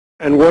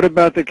And what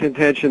about the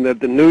contention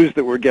that the news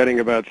that we're getting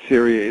about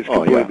Syria is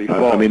completely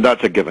false? I mean,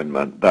 that's a given,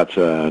 man. That's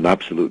an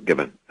absolute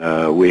given.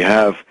 We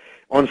have,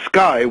 on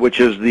Sky, which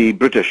is the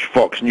British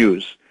Fox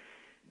News,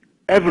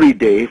 every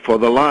day for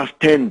the last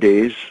 10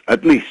 days,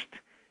 at least,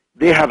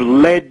 they have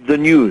led the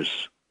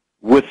news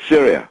with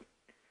Syria,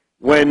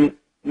 when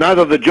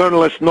neither the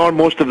journalists nor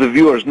most of the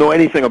viewers know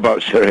anything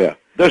about Syria.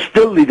 They're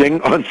still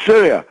leading on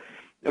Syria.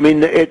 I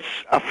mean, it's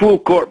a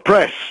full-court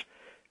press,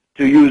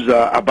 to use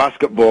a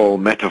basketball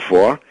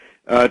metaphor,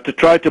 to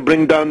try to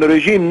bring down the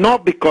regime,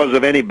 not because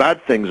of any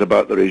bad things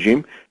about the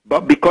regime,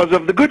 but because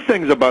of the good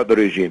things about the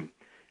regime.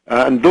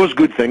 And those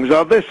good things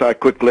are this, I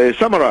quickly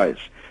summarize.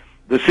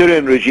 The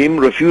Syrian regime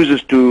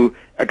refuses to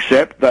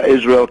accept that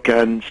Israel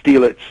can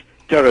steal its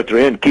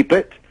territory and keep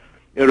it.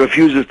 It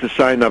refuses to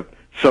sign a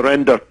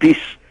surrender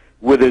peace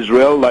with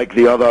Israel like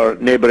the other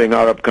neighboring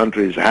Arab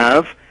countries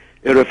have.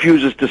 It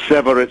refuses to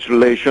sever its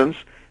relations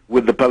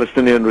with the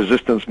Palestinian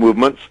resistance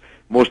movements,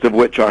 most of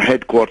which are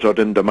headquartered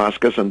in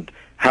Damascus and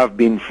have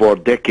been for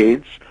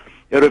decades.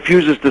 It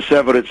refuses to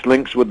sever its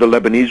links with the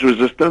Lebanese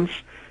resistance,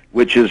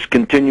 which is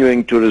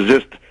continuing to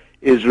resist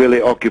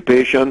Israeli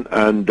occupation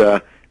and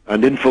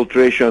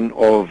infiltration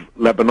of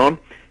Lebanon.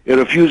 It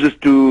refuses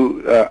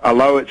to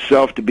allow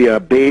itself to be a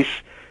base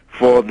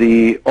for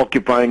the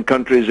occupying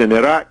countries in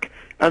Iraq,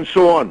 and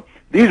so on.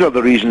 These are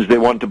the reasons they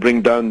want to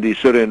bring down the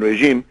Syrian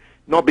regime,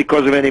 not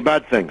because of any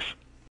bad things.